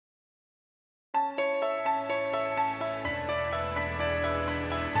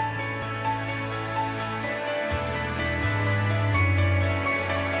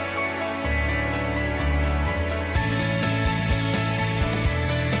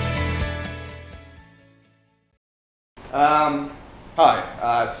Hi,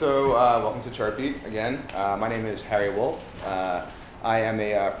 welcome to Chartbeat again. My name is Harry Wolff. I am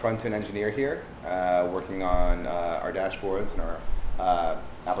a front-end engineer here, working on our dashboards and our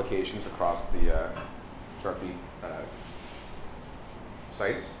applications across the Chartbeat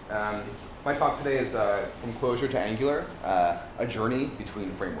sites. My talk today is from Clojure to Angular, a journey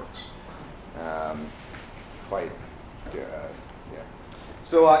between frameworks. Yeah.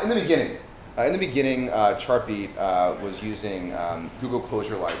 So in the beginning, Chartbeat was using Google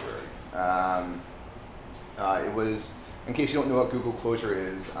Clojure library. It was, in case you don't know what Google Clojure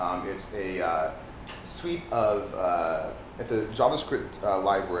is, it's a suite of, it's a JavaScript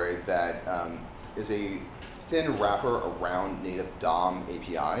library that is a thin wrapper around native DOM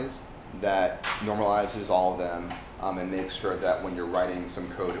APIs that normalizes all of them and makes sure that when you're writing some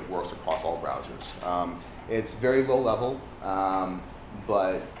code, it works across all browsers. It's very low level,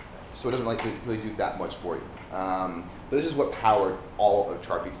 so it doesn't really do that much for you. But this is what powered all of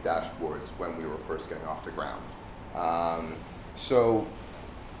Chartbeat's dashboards when we were first getting off the ground. So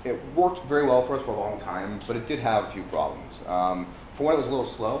it worked very well for us for a long time, but it did have a few problems. For one, it was a little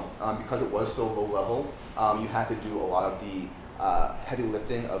slow. Because it was so low level, you had to do a lot of the heavy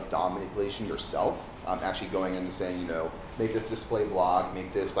lifting of DOM manipulation yourself, actually going in and saying, you know, make this display block,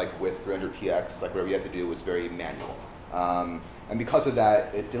 make this like width 300px, like whatever you had to do was very manual. And because of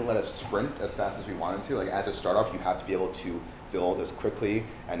that, it didn't let us sprint as fast as we wanted to. Like as a startup, you have to be able to build as quickly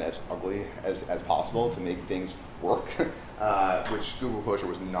and as ugly as possible to make things work, which Google Clojure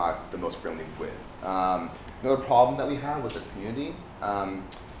was not the most friendly with. Another problem that we had was the community.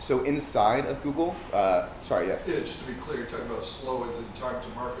 So inside of Google, sorry, yes? Yeah, just to be clear, you're talking about slow as in time to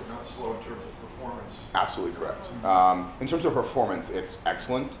market, not slow in terms of performance. Absolutely correct. In terms of performance, it's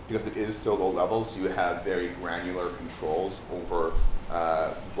excellent because it is so low level, so you have very granular controls over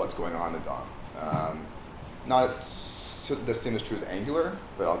what's going on in the DOM. Not the same is true as Angular,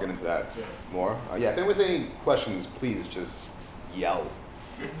 but I'll get into that more. Yeah, if anyone has any questions, please just yell.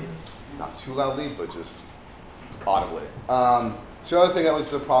 Not too loudly, but just audibly. So the other thing that was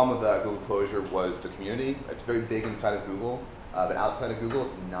the problem with Google Clojure was the community. It's very big inside of Google, but outside of Google,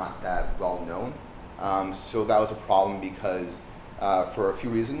 it's not that well known. So that was a problem because for a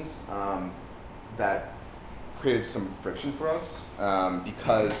few reasons, that created some friction for us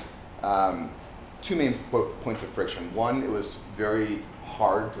because two main points of friction. One, it was very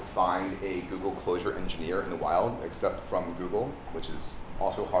hard to find a Google Clojure engineer in the wild, except from Google, which is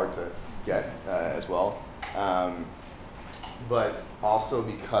also hard to get as well. But also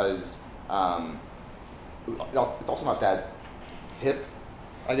because it's also not that hip,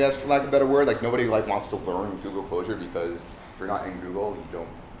 I guess, for lack of a better word. Like nobody wants to learn Google Clojure because if you're not in Google, you don't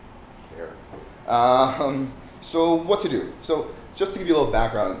care. So what to do? So just to give you a little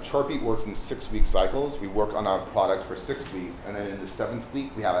background, Chartbeat works in 6-week cycles. We work on our product for 6 weeks, and then in the 7th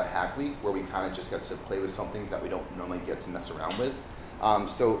week, we have a hack week where we kind of just get to play with something that we don't normally get to mess around with.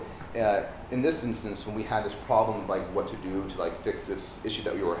 In this instance, when we had this problem, like what to do to fix this issue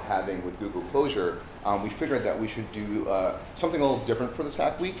that we were having with Google Clojure, we figured that we should do something a little different for this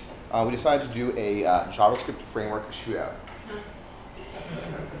hack week. We decided to do a JavaScript framework shootout.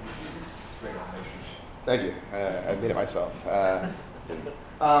 Thank you. I made it myself.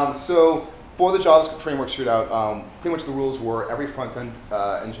 So for the JavaScript framework shootout, pretty much the rules were every front-end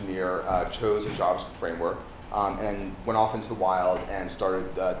engineer chose a JavaScript framework. And went off into the wild and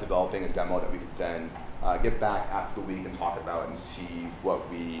started developing a demo that we could then get back after the week and talk about and see what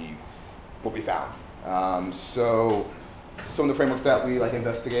we found. So some of the frameworks that we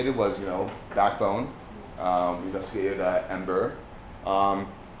investigated was Backbone. We investigated Ember.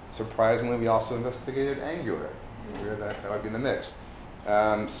 Surprisingly, we also investigated Angular. Weird that might be in the mix.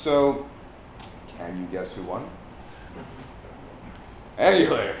 So can you guess who won?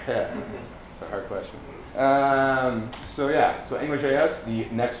 Angular. Yeah. It's a hard question. So Angular.js, the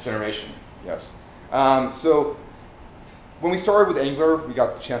next generation, yes. So when we started with Angular, we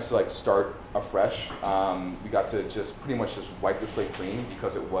got the chance to start afresh. We got to just pretty much just wipe the slate clean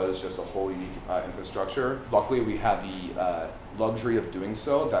because it was just a whole unique infrastructure. Luckily, we had the luxury of doing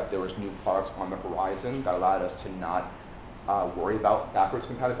so, that there was new products on the horizon that allowed us to not worry about backwards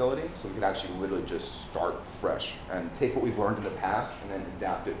compatibility. So we could actually literally just start fresh and take what we've learned in the past and then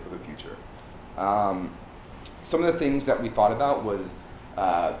adapt it for the future. Some of the things that we thought about was,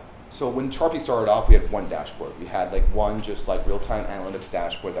 so when Chartbeat started off, we had one dashboard. We had one just real-time analytics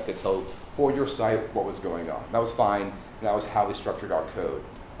dashboard that could tell for your site what was going on. That was fine, and that was how we structured our code.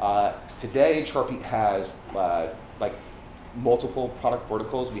 Today, Chartbeat has multiple product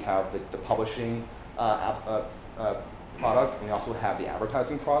verticals. We have the publishing product, and we also have the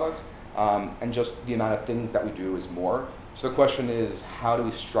advertising product. and just the amount of things that we do is more. So the question is, how do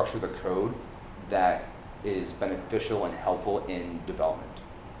we structure the code that is beneficial and helpful in development?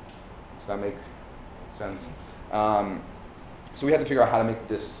 Does that make sense? So we had to figure out how to make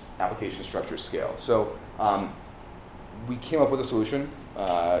this application structure scale. So we came up with a solution.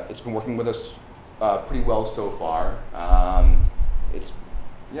 It's been working with us pretty well so far.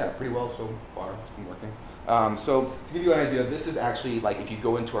 Pretty well so far. It's been working. So to give you an idea, this is actually like if you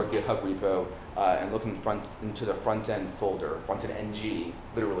go into our GitHub repo and look into the front-end folder, Frontend NG,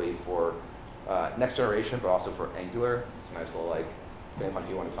 literally for next generation, but also for Angular. It's a nice little like, depending on who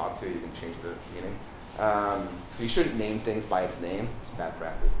you want to talk to, you can change the meaning. You shouldn't name things by its name. It's bad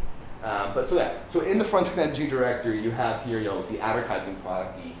practice. So in the Frontend NG directory, you have here the advertising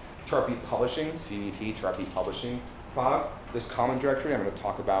product, the Chartbeat Publishing, CVP Chartbeat Publishing product. This common directory I'm going to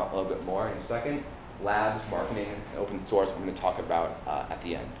talk about a little bit more in a second. Labs, marketing, and open source I'm going to talk about at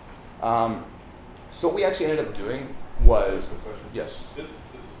the end. So what we actually ended up doing was, yes? This is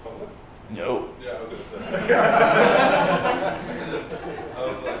public? No. Yeah, I was going to say. I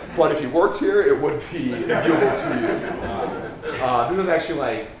was like, but if you worked here, it would be viewable to you. This is actually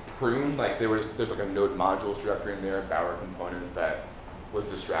like pruned, like there's like a node modules directory in there, Bower components that was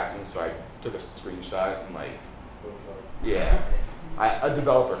distracting, so I took a screenshot and like, yeah, a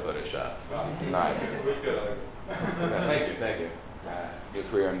developer Photoshop, which is not good. it was good. I like it. Thank you. Your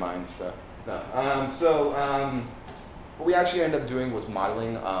career in mind, so. No. What we actually ended up doing was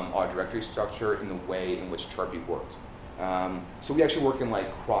modeling our directory structure in the way in which Chartbeat worked. So we actually work in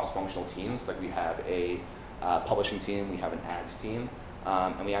like cross-functional teams. Like we have a publishing team, we have an ads team,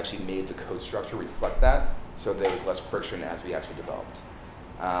 and we actually made the code structure reflect that, so there was less friction as we actually developed.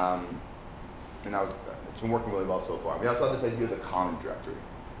 And it's been working really well so far. We also have this idea of the common directory.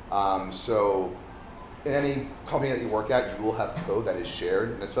 So in any company that you work at, you will have code that is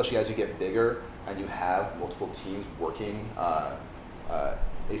shared, and especially as you get bigger and you have multiple teams working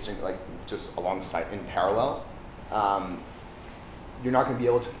like just alongside in parallel, you're not going to be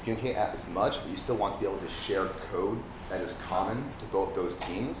able to communicate as much, but you still want to be able to share code that is common to both those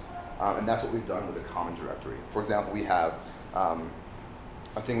teams, and that's what we've done with a common directory. For example, we have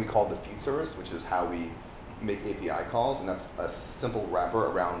a thing we call the feed service, which is how we make API calls, and that's a simple wrapper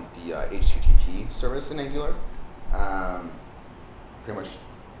around the HTTP service in Angular. Pretty much,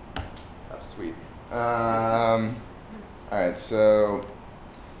 that's sweet. All right, so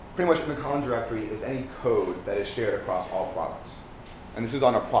pretty much in the common directory is any code that is shared across all products. And this is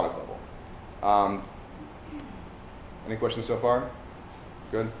on a product level. Any questions so far?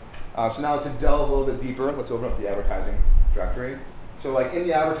 Good. So now to delve a little bit deeper, let's open up the advertising directory. So like in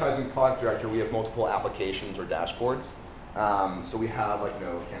the advertising product directory, we have multiple applications or dashboards. So we have like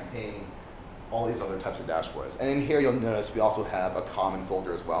campaign, all these other types of dashboards. And in here you'll notice we also have a common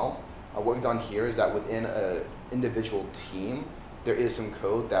folder as well. What we've done here is that within an individual team, there is some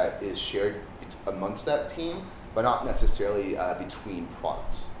code that is shared amongst that team, but not necessarily between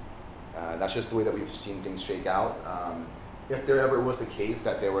products. That's just the way that we've seen things shake out. If there ever was the case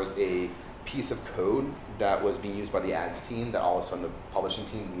that there was a piece of code that was being used by the ads team that all of a sudden the publishing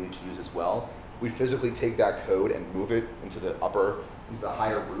team needed to use as well, we'd physically take that code and move it into the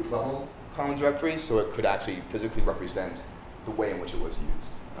higher root level common directory, so it could actually physically represent the way in which it was used.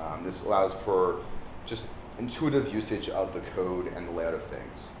 This allows for just intuitive usage of the code and the layout of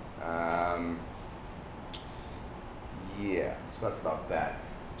things. Yeah, so that's about that.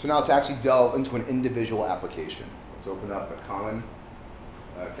 So now to actually delve into an individual application, let's open up a common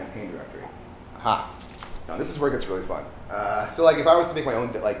campaign directory. Aha. Now this is where it gets really fun. So like if I was to make my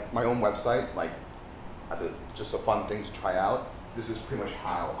own website, like as just a fun thing to try out, this is pretty much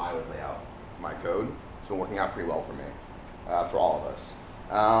how I would lay out my code. It's been working out pretty well for me, for all of us.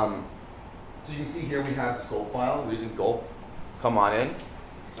 So you can see here we have this gulp file. We're using gulp. Come on in.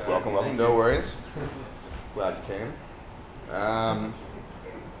 Welcome, welcome. No worries. Glad you came.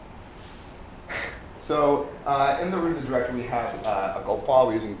 So in the root of the directory, we have a gulp file.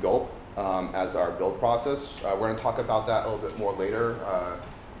 We're using gulp as our build process. We're going to talk about that a little bit more later.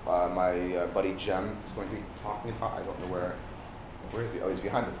 My buddy Jem is going to be talking about. I don't know where is he? Oh, he's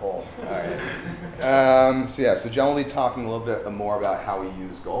behind the pole. All right. So Jem will be talking a little bit more about how we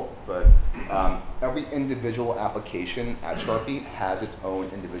use gulp. But every individual application at Chartbeat has its own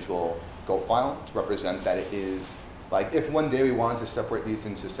individual gulp file to represent that it is. Like if one day we wanted to separate these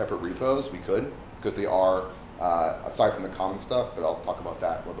into separate repos, we could, because they are, aside from the common stuff, but I'll talk about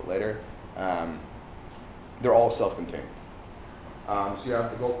that a little bit later, they're all self-contained. So you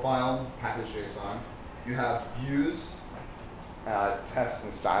have the gulp file, package.json. You have views, tests,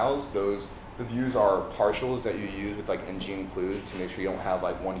 and styles. Those The views are partials that you use with like ng include to make sure you don't have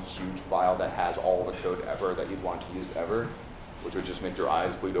like one huge file that has all the code ever that you'd want to use ever, which would just make your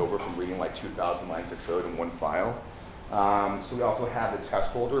eyes bleed over from reading like 2,000 lines of code in one file. So we also have the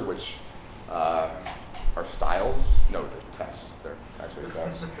test folder, which are styles. No, they're tests. They're actually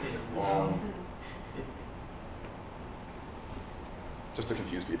tests. Just to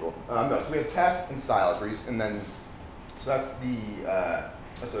confuse people. No, so we have tests and styles, so that's the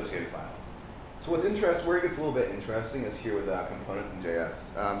associated files. So what's interesting, where it gets a little bit interesting is here with components in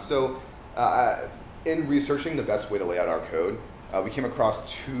JS. In researching the best way to lay out our code, we came across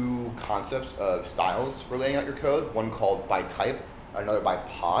two concepts of styles for laying out your code, one called by type, another by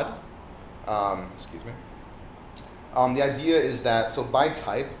pod. Excuse me. The idea is that, so by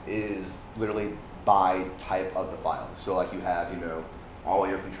type is literally by type of the file. So like you have, all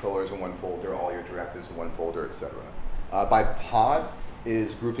your controllers in one folder, all your directives in one folder, etc. By pod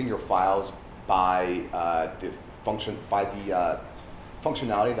is grouping your files by the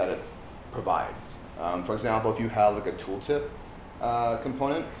functionality that it provides. For example, if you have like a tooltip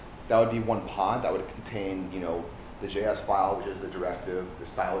component, that would be one pod that would contain, the JS file, which is the directive, the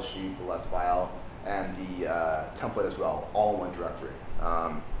style sheet, the less file, and the template as well, all in one directory.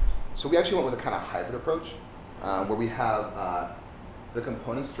 So we actually went with a kind of hybrid approach, where we have the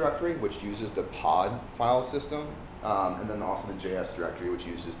components directory, which uses the pod file system, and then also the JS directory, which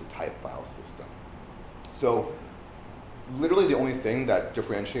uses the type file system. So literally the only thing that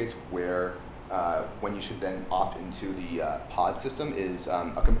differentiates when you should then opt into the pod system is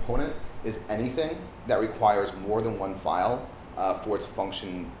a component is anything that requires more than one file for it to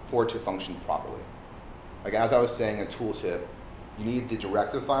function properly. Like as I was saying, a tooltip, you need the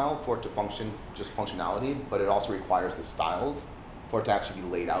directive file for it to function, just functionality, but it also requires the styles for it to actually be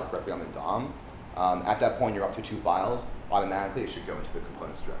laid out correctly on the DOM. At that point, you're up to 2 files. Automatically, it should go into the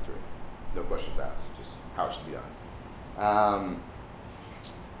components directory. No questions asked, just how it should be done.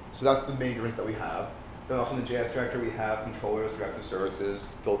 So that's the main difference that we have. Then also in the JS directory, we have controllers, directed services,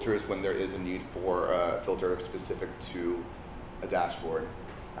 filters when there is a need for a filter specific to a dashboard.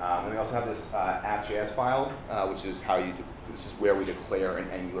 And we also have this app.js file, which is this is where we declare an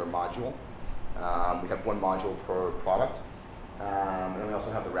Angular module. We have one module per product. And then we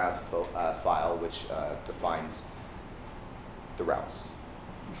also have the routes file, which defines the routes.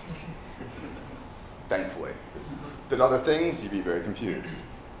 Thankfully. Did other things, you'd be very confused.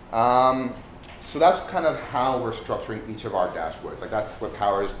 So that's kind of how we're structuring each of our dashboards. Like that's what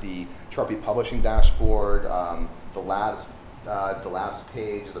powers the Chartbeat publishing dashboard, the labs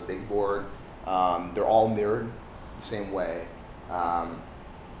page, the big board. They're all mirrored the same way. And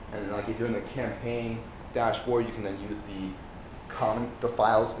then, like if you're in the campaign dashboard, you can then use the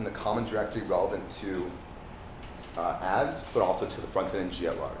files in the common directory relevant to ads, but also to the front-end ng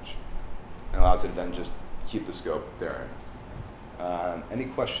at large. And allows it to then just keep the scope therein. Any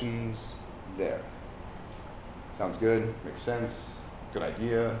questions there? Sounds good, makes sense, good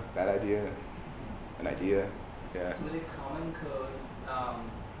idea, bad idea, an idea, yeah. So with the common code,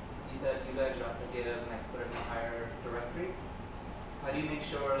 you said you guys replicate it and like put it in a higher directory. How do you make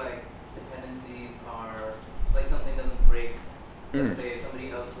sure like dependencies are, like something doesn't break? Let's say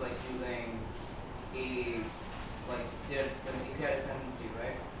somebody else is like using there's an API dependency,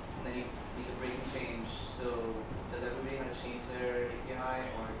 right? And then you need to break and change. So does everybody have to change their API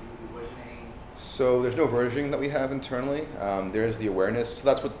or do you do versioning? So there's no versioning that we have internally. There's the awareness. So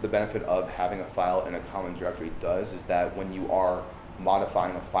that's what the benefit of having a file in a common directory does, is that when you are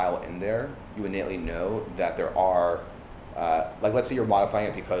modifying a file in there, you innately know that there are, like let's say you're modifying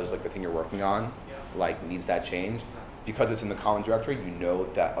it because like the thing you're working on like needs that change. Because it's in the common directory, you know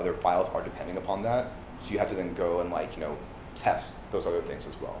that other files are depending upon that. So you have to then go and like, test those other things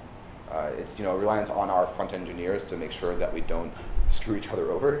as well. It's reliance on our front engineers to make sure that we don't screw each other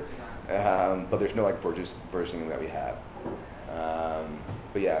over. But there's no like versioning that we have.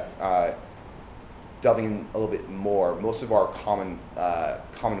 But yeah, delving in a little bit more, most of our common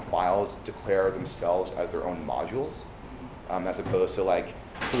files declare themselves as their own modules, as opposed to like,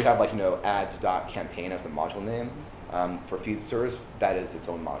 so we have like ads.campaign as the module name. For feed service, that is its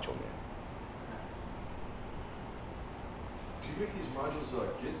own module name. Do you make these modules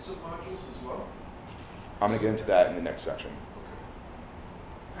Git submodules as well? I'm going to get into that in the next section.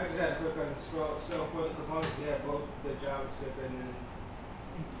 Okay. I just had a quick question. So for the components, we have both the JavaScript and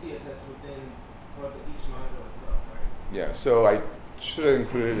CSS within for each module itself, right? Yeah, so I should have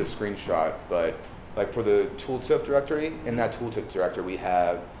included a screenshot, but like for the tooltip directory, in that tooltip directory we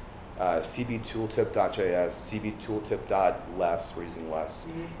have cbtooltip.js, cbtooltip.less, we're using less,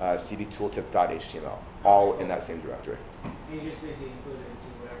 cbtooltip.html, all in that same directory. And you just basically include it into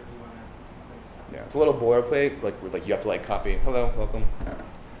whatever you want to. Yeah, it's a little boilerplate, like you have to like copy. Hello, welcome.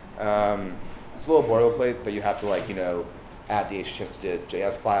 It's a little boilerplate, but you have to like add the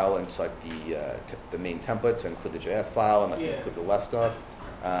JS file into like the main template to include the JS file and like include the less stuff.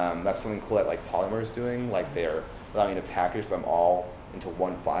 That's something cool that like Polymer is doing. Like they're allowing you to package them all into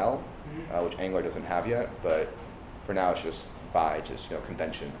one file, which Angular doesn't have yet. But for now, it's just by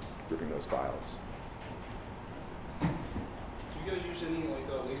convention grouping those files. Do you guys use any like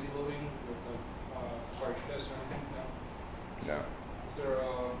lazy loading with like large tests or anything? No. No. Is there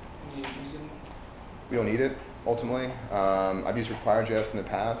any reason? We don't need it ultimately. I've used require.js in the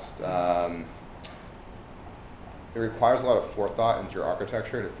past. It requires a lot of forethought into your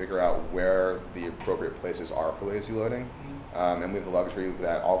architecture to figure out where the appropriate places are for lazy loading. And we have the luxury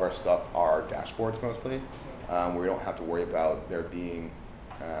that all of our stuff are dashboards mostly, where we don't have to worry about there being,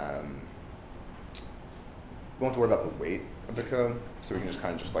 we don't have to worry about the weight of the code, so we can just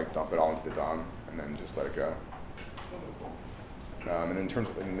kind of like dump it all into the DOM and then just let it go. And in terms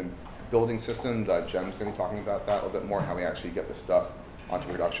of the building system, Jem's going to be talking about that a little bit more, how we actually get the stuff onto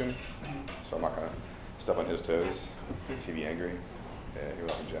production. So I'm not going to step on his toes. He'd be angry. Yeah, you're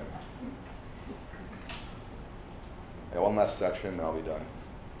welcome, Jem. Okay, one last section, and I'll be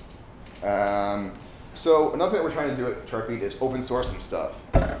done. So another thing that we're trying to do at Chartbeat is open source some stuff.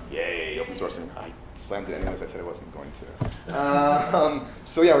 Yay, open sourcing. I slammed it anyways, I said I wasn't going to.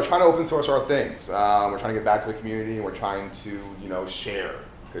 So yeah, we're trying to open source our things. We're trying to get back to the community, and we're trying to, share.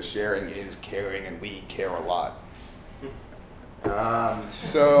 Because sharing is caring, and we care a lot. But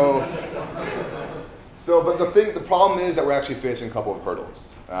the problem is that we're actually facing a couple of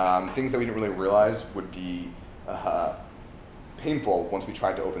hurdles. Things that we didn't really realize would be painful once we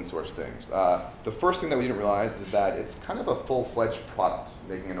tried to open source things. The first thing that we didn't realize is that it's kind of a full-fledged product,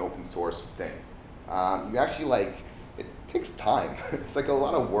 making an open source thing. You actually it takes time. It's like a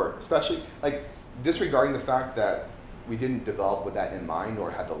lot of work, especially disregarding the fact that we didn't develop with that in mind or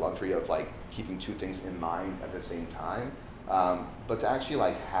had the luxury of keeping two things in mind at the same time. But to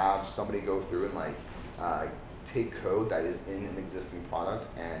actually have somebody go through and take code that is in an existing product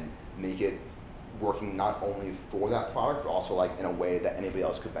and make it working not only for that product, but also in a way that anybody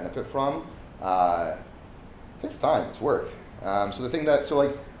else could benefit from, takes time, it's work.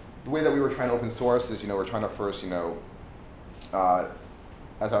 The way that we were trying to open source is, we're trying to first, as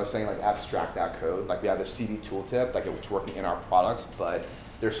I was saying, abstract that code. We have the CD tooltip, it's working in our products, but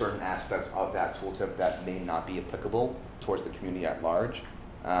there's certain aspects of that tooltip that may not be applicable towards the community at large.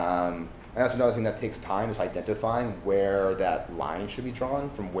 And that's another thing that takes time, is identifying where that line should be drawn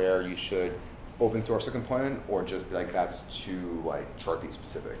from where you should open source a component or just be that's too Chartbeat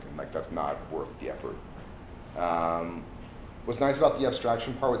specific and that's not worth the effort. What's nice about the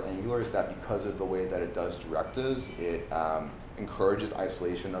abstraction part with Angular is that because of the way that it does directives, it encourages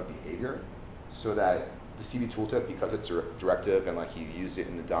isolation of behavior, so that the CB tooltip, because it's a directive and you use it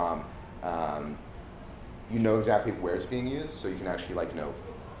in the DOM, you know exactly where it's being used, so you can actually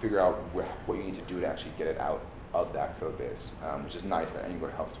figure out what you need to do to actually get it out of that code base, which is nice that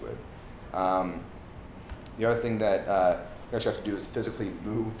Angular helps with. The other thing that you actually have to do is physically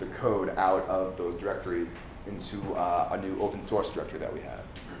move the code out of those directories into a new open source directory that we have.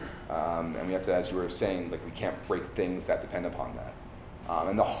 And we have to, as you were saying, we can't break things that depend upon that.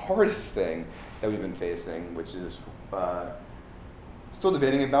 And the hardest thing that we've been facing, which is still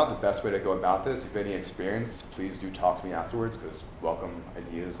debating about the best way to go about this. If you have any experience, please do talk to me afterwards, because welcome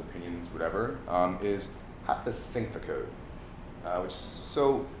ideas, opinions, whatever, is how to sync the code.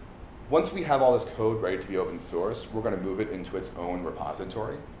 So once we have all this code ready to be open source, we're going to move it into its own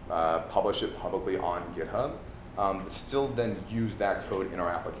repository, publish it publicly on GitHub, but still then use that code in our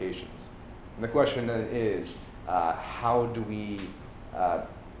applications. And the question then is, how do we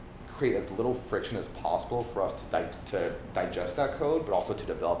create as little friction as possible for us to digest that code, but also to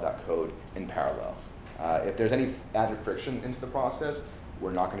develop that code in parallel? If there's any added friction into the process,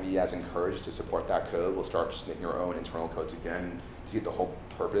 we're not going to be as encouraged to support that code. We'll start just making our own internal codes again to get the whole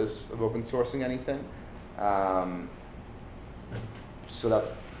purpose of open sourcing anything. So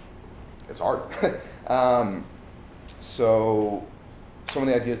it's hard. So some of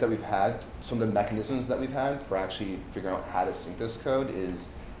the ideas that we've had, some of the mechanisms that we've had for actually figuring out how to sync this code is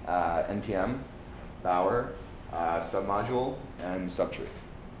NPM, Bower, submodule, and subtree.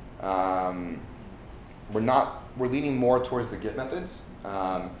 We're leaning more towards the Git methods,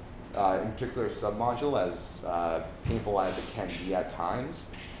 in particular submodule, as painful as it can be at times.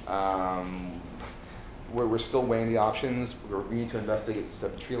 We're still weighing the options. We need to investigate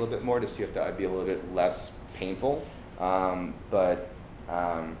subtree a little bit more to see if that would be a little bit less painful.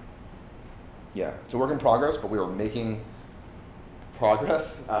 Yeah, it's a work in progress, but we were making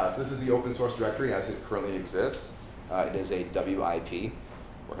progress. So this is the open source directory as it currently exists. It is a WIP,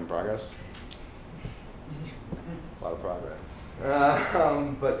 work in progress. A lot of progress.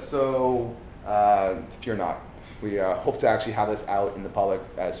 But so, fear not. We hope to actually have this out in the public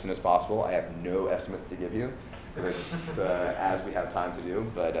as soon as possible. I have no estimates to give you. It's as we have time to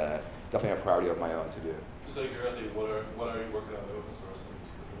do, but definitely a priority of my own to do. Just out of curiosity, what are you working on in open source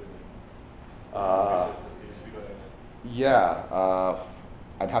specifically? Can you speak on that? Yeah,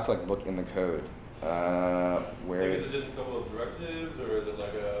 I'd have to like look in the code. Where Is it just a couple of directives, or is it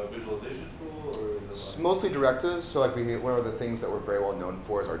like a visualization tool, or is it it's like mostly directives. So like one of the things that we're very well known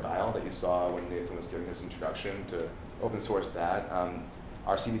for is our dial that you saw when Nathan was giving his introduction to open source that.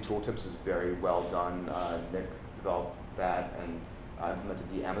 Our CV tooltips is very well done. Nick developed that and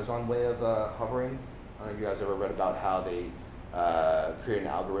implemented the Amazon way of hovering. I don't know if you guys ever read about how they create an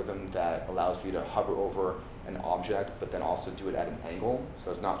algorithm that allows for you to hover over an object, but then also do it at an angle. So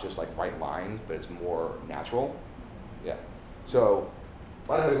it's not just like right lines, but it's more natural. Yeah. So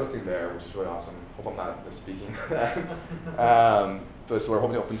a lot of heavy lifting there, which is really awesome. Hope I'm not misspeaking. But so we're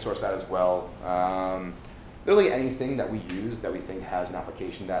hoping to open source that as well. Literally anything that we use that we think has an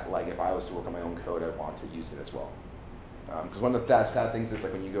application that, like, if I was to work on my own code, I'd want to use it as well. Because one of the sad things is,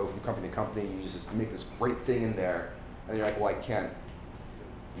 like, when you go from company to company, you just make this great thing in there, and you're like, well, I can't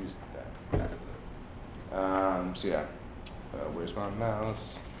use that. So yeah, where's my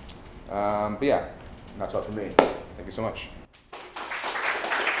mouse? But yeah, that's all for me. Thank you so much.